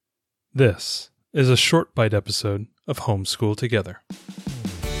This is a short bite episode of Homeschool Together.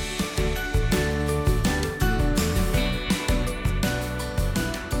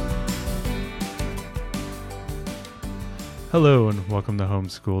 Hello and welcome to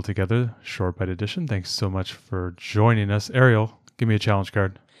Homeschool Together, short bite edition. Thanks so much for joining us. Ariel, give me a challenge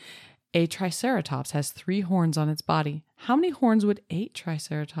card. A triceratops has 3 horns on its body. How many horns would 8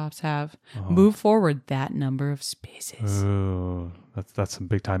 triceratops have? Move forward that number of spaces. Oh, that's some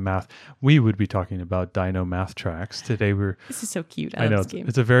big time math. We would be talking about Dino Math Tracks. Today This is so cute. I know love this game.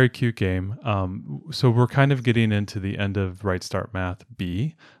 it's a very cute game. So we're kind of getting into the end of Right Start Math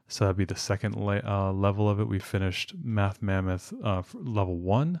B. So that'd be the second level of it. We finished Math Mammoth level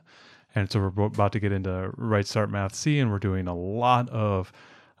 1. And so we're about to get into Right Start Math C, and we're doing a lot of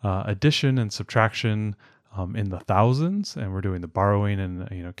addition and subtraction in the thousands, and we're doing the borrowing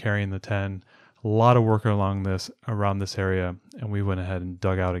and carrying the 10. A lot of work around this area, and we went ahead and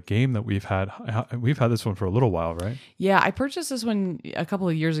dug out a game that we've had this one for a little while, right? Yeah, I purchased this one a couple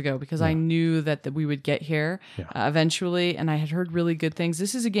of years ago because I knew that we would get here eventually, and I had heard really good things.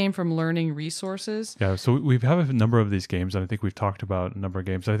 This is a game from Learning Resources. Yeah, so we have a number of these games, and I think we've talked about a number of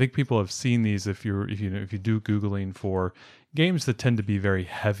games. I think people have seen these if you do Googling for games that tend to be very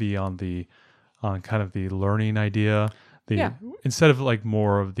heavy on kind of the learning idea. Instead of like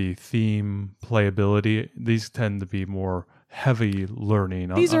more of the theme playability, these tend to be more heavy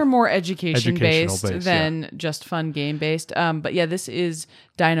learning. These are more education based than just fun game based. But yeah, this is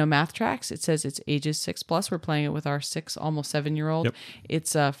Dino Math Tracks. It says it's ages 6+. We're playing it with our 6, almost 7-year-old. Yep.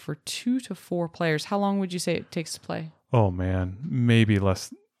 It's for 2 to 4 players. How long would you say it takes to play? Oh man, maybe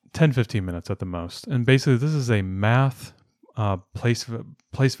less, 10-15 minutes at the most. And basically this is a math place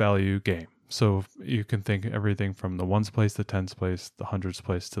value game. So you can think everything from the ones place, the tens place, the hundreds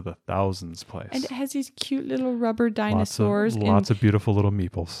place, to the thousands place. And it has these cute little rubber dinosaurs. Lots of beautiful little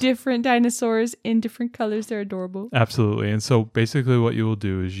meeples. Different dinosaurs in different colors. They're adorable. Absolutely. And so basically what you will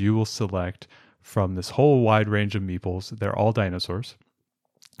do is you will select from this whole wide range of meeples. They're all dinosaurs.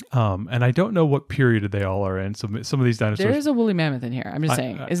 And I don't know what period they all are in. So some of these dinosaurs. There is a woolly mammoth in here. I'm just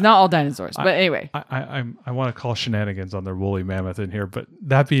saying. It's not all dinosaurs. But anyway. I want to call shenanigans on their woolly mammoth in here. But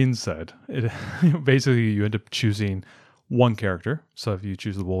that being said, basically you end up choosing one character. So if you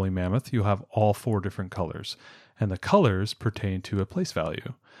choose the woolly mammoth, you have all 4 different colors. And the colors pertain to a place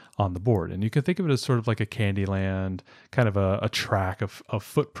value on the board. And you can think of it as sort of like a Candyland, kind of a track of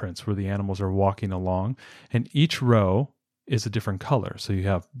footprints where the animals are walking along. And each row is a different color. So you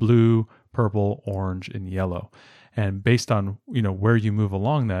have blue, purple, orange, and yellow. And based on, where you move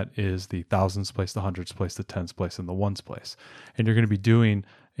along that is the thousands place, the hundreds place, the tens place, and the ones place. And you're going to be doing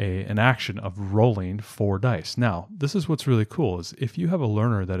an action of rolling 4 dice. Now, this is what's really cool is if you have a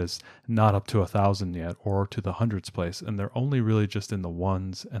learner that is not up to 1,000 yet or to the hundreds place, and they're only really just in the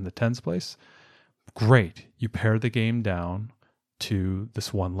ones and the tens place, great. You pare the game down to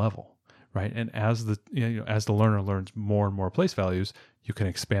this one level. Right, and as the learner learns more and more place values, you can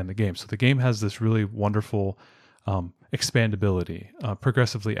expand the game. So the game has this really wonderful expandability,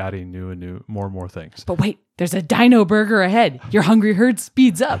 progressively adding more and more things. But wait, there's a dino burger ahead. Your hungry herd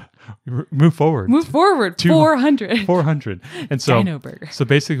speeds up. Move forward. 400. 400. And so, dino burger. So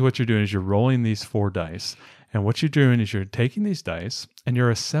basically, what you're doing is you're rolling these 4 dice, and what you're doing is you're taking these dice and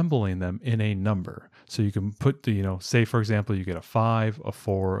you're assembling them in a number. So you can put say for example, you get a 5, a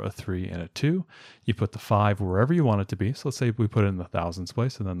 4, a 3, and a 2. You put the 5 wherever you want it to be. So let's say we put it in the thousands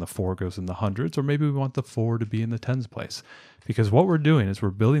place, and then the 4 goes in the hundreds, or maybe we want the 4 to be in the tens place. Because what we're doing is we're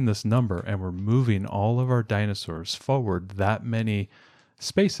building this number and we're moving all of our dinosaurs forward that many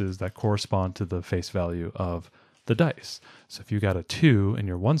spaces that correspond to the face value of the dice. So if you got a 2 in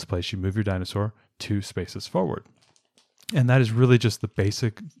your ones place, you move your dinosaur 2 spaces forward. And that is really just the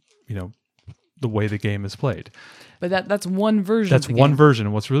basic, the way the game is played. But that's one version. That's one version.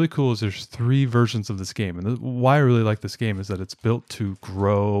 And what's really cool is there's 3 versions of this game. And why I really like this game is that it's built to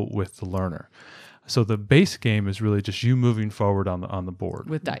grow with the learner. So the base game is really just you moving forward on the board.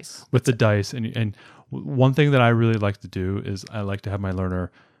 With dice. With the dice. And one thing that I really like to do is I like to have my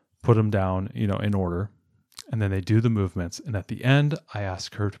learner put them down, in order. And then they do the movements. And at the end, I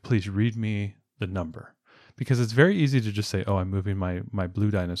ask her to please read me the number. Because it's very easy to just say, oh, I'm moving my blue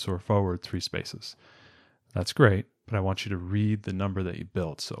dinosaur forward 3 spaces. That's great, but I want you to read the number that you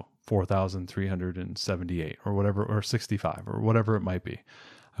built. So 4,378 or whatever, or 65 or whatever it might be.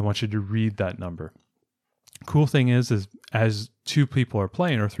 I want you to read that number. Cool thing is as 2 people are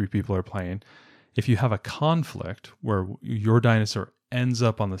playing or 3 people are playing, if you have a conflict where your dinosaur ends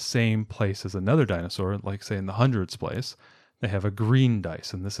up on the same place as another dinosaur, like say in the hundreds place, they have a green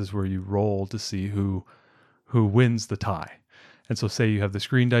dice. And this is where you roll to see who wins the tie. And so say you have this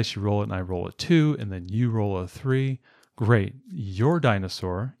green dice, you roll it and I roll a 2 and then you roll a 3. Great. Your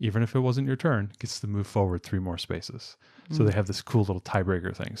dinosaur, even if it wasn't your turn, gets to move forward 3 more spaces. So they have this cool little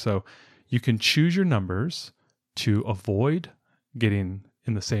tiebreaker thing. So you can choose your numbers to avoid getting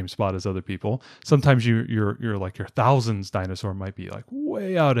in the same spot as other people. Sometimes you're like your thousands dinosaur might be like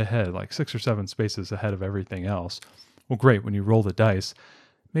way out ahead, like 6 or 7 spaces ahead of everything else. Well, great. When you roll the dice,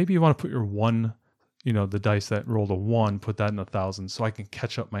 maybe you want to put your one, the dice that rolled a 1, put that in the thousands so I can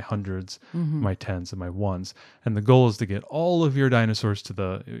catch up my hundreds, my tens, and my ones. And the goal is to get all of your dinosaurs to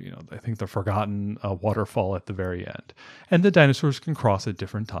the, I think the forgotten waterfall at the very end. And the dinosaurs can cross at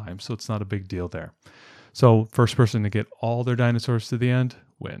different times, so it's not a big deal there. So first person to get all their dinosaurs to the end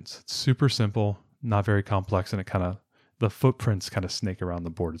wins. It's super simple, not very complex, and the footprints kind of snake around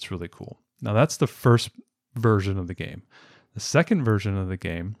the board. It's really cool. Now that's the first version of the game. The second version of the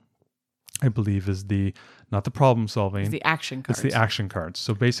game, I believe, is not the problem solving. It's the action cards. It's the action cards.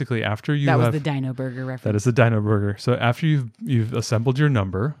 So basically after you That was the Dino Burger reference. That is the Dino Burger. So after you've assembled your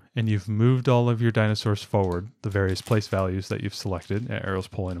number and you've moved all of your dinosaurs forward, the various place values that you've selected, Ariel's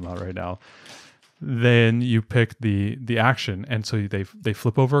pulling them out right now, then you pick the action. And so they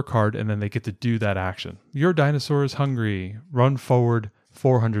flip over a card and then they get to do that action. Your dinosaur is hungry. Run forward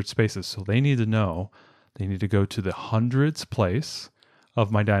 400 spaces. So they need to know, they need to go to the hundreds place of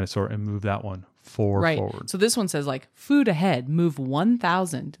my dinosaur and move that one forward. So this one says like food ahead, move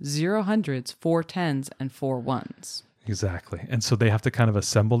 1,000, 0 hundreds, 4 tens, and 4 ones. Exactly. And so they have to kind of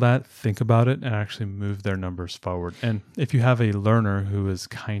assemble that, think about it, and actually move their numbers forward. And if you have a learner who is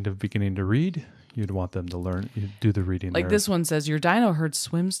kind of beginning to read, you'd want them to learn, you do the reading like there. This one says, your dino herd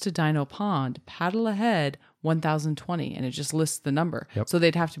swims to Dino Pond, paddle ahead, 1,020, and it just lists the number. Yep. So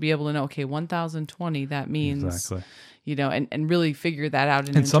they'd have to be able to know, okay, 1,020, that means... Exactly. And really figure that out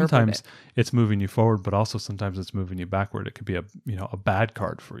and sometimes it's moving you forward, but also sometimes it's moving you backward. It could be a bad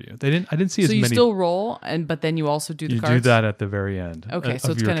card for you. I didn't see as many. So you still roll, but then you also do the cards? You do that at the very end. Okay,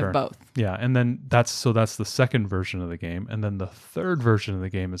 so it's kind of both. Yeah, and then that's the second version of the game. And then the third version of the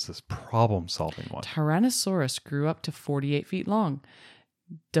game is this problem-solving one. Tyrannosaurus grew up to 48 feet long.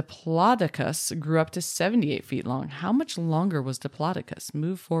 Diplodocus grew up to 78 feet long. How much longer was Diplodocus?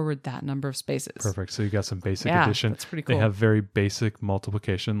 Move forward that number of spaces. Perfect. So you got some basic addition. That's pretty cool. They have very basic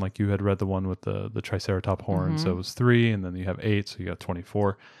multiplication. Like you had read the one with the Triceratops horn. So it was 3, and then you have 8, so you got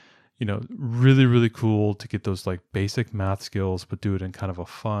 24. Really, really cool to get those like basic math skills, but do it in kind of a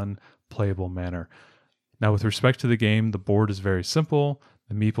fun, playable manner. Now, with respect to the game, the board is very simple.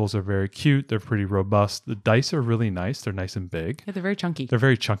 The meeples are very cute. They're pretty robust. The dice are really nice. They're nice and big. Yeah, they're very chunky. They're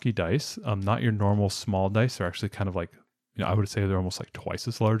very chunky dice. Not your normal small dice. They're actually kind of like, I would say they're almost like twice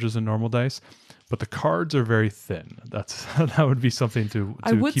as large as a normal dice. But the cards are very thin. That would be something to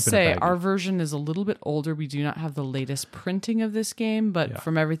I would keep say in a bag. Our version is a little bit older. We do not have the latest printing of this game, but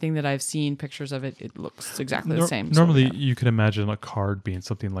from everything that I've seen, pictures of it, it looks exactly the same. Normally, you can imagine a card being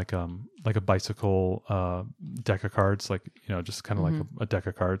something like a bicycle deck of cards, like just kind of like a deck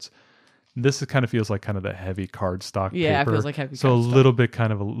of cards. This kind of feels like kind of the heavy cardstock paper. Yeah, it feels like heavy so cardstock.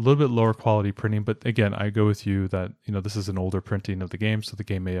 a little bit lower quality printing. But again, I go with you that this is an older printing of the game, so the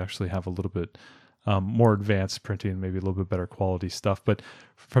game may actually have a little bit more advanced printing, maybe a little bit better quality stuff. But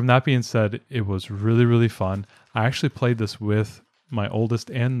from that being said, it was really, really fun. I actually played this with my oldest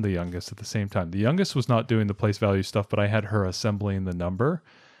and the youngest at the same time. The youngest was not doing the place value stuff, but I had her assembling the number.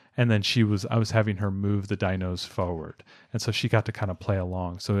 And then I was having her move the dinos forward. And so she got to kind of play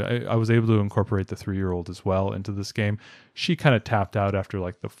along. So I was able to incorporate the 3-year-old as well into this game. She kind of tapped out after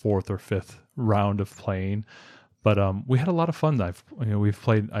like the 4th or 5th round of playing. But we had a lot of fun. We've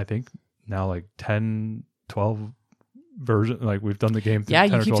played, I think, now like 10, 12 versions. Like we've done the game through 10 or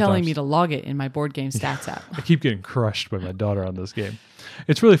 12 times. You keep telling me to log it in my board game stats app. I keep getting crushed by my daughter on this game.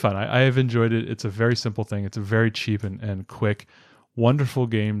 It's really fun. I have enjoyed it. It's a very simple thing. It's a very cheap and quick, wonderful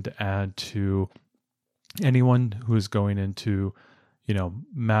game to add to anyone who is going into,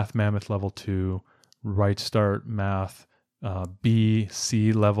 Math Mammoth level 2, Right Start Math, B,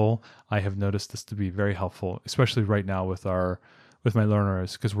 C level. I have noticed this to be very helpful, especially right now with my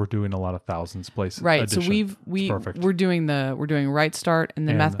learners, because we're doing a lot of thousands place. Right. Edition. So we're doing Right Start and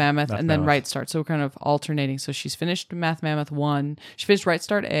then Math Mammoth and then Right Start. So we're kind of alternating. So she's finished Math Mammoth 1. She finished Right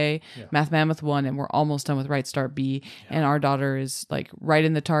Start A, Math Mammoth 1, and we're almost done with Right Start B. Yeah. And our daughter is like right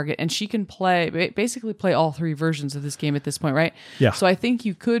in the target, and she can basically play all 3 versions of this game at this point, right? Yeah. So I think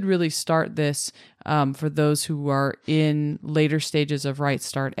you could really start this for those who are in later stages of Right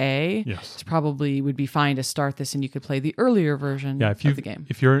Start A. Yes. It probably would be fine to start this, and you could play the earlier version of the game.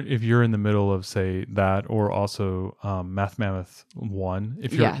 If you're in the middle of say that, or also Math Mammoth 1,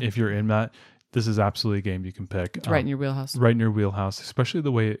 if you're in that, this is absolutely a game you can pick. It's right in your wheelhouse. Right in your wheelhouse, especially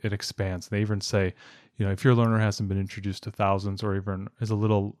the way it expands. They even say, if your learner hasn't been introduced to thousands or even is a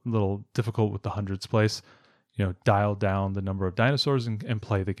little difficult with the hundreds place, dial down the number of dinosaurs and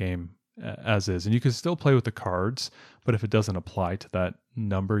play the game as is. And you can still play with the cards, but if it doesn't apply to that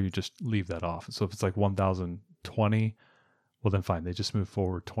number, you just leave that off. So if it's like 1020, well then fine, they just move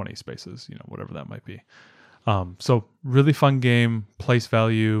forward 20 spaces, whatever that might be. So really fun game, place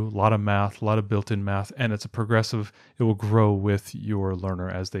value, a lot of math, a lot of built-in math, and it's a progressive. It will grow with your learner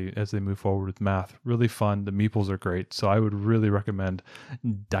as they move forward with math. Really fun. The meeples are great. So I would really recommend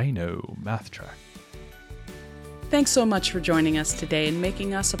Dino Math Track. Thanks so much for joining us today and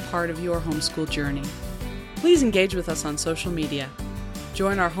making us a part of your homeschool journey. Please engage with us on social media.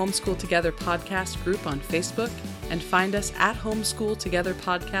 Join our Homeschool Together podcast group on Facebook and find us at Homeschool Together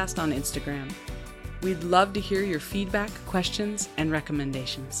Podcast on Instagram. We'd love to hear your feedback, questions, and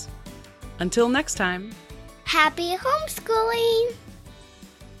recommendations. Until next time, happy homeschooling!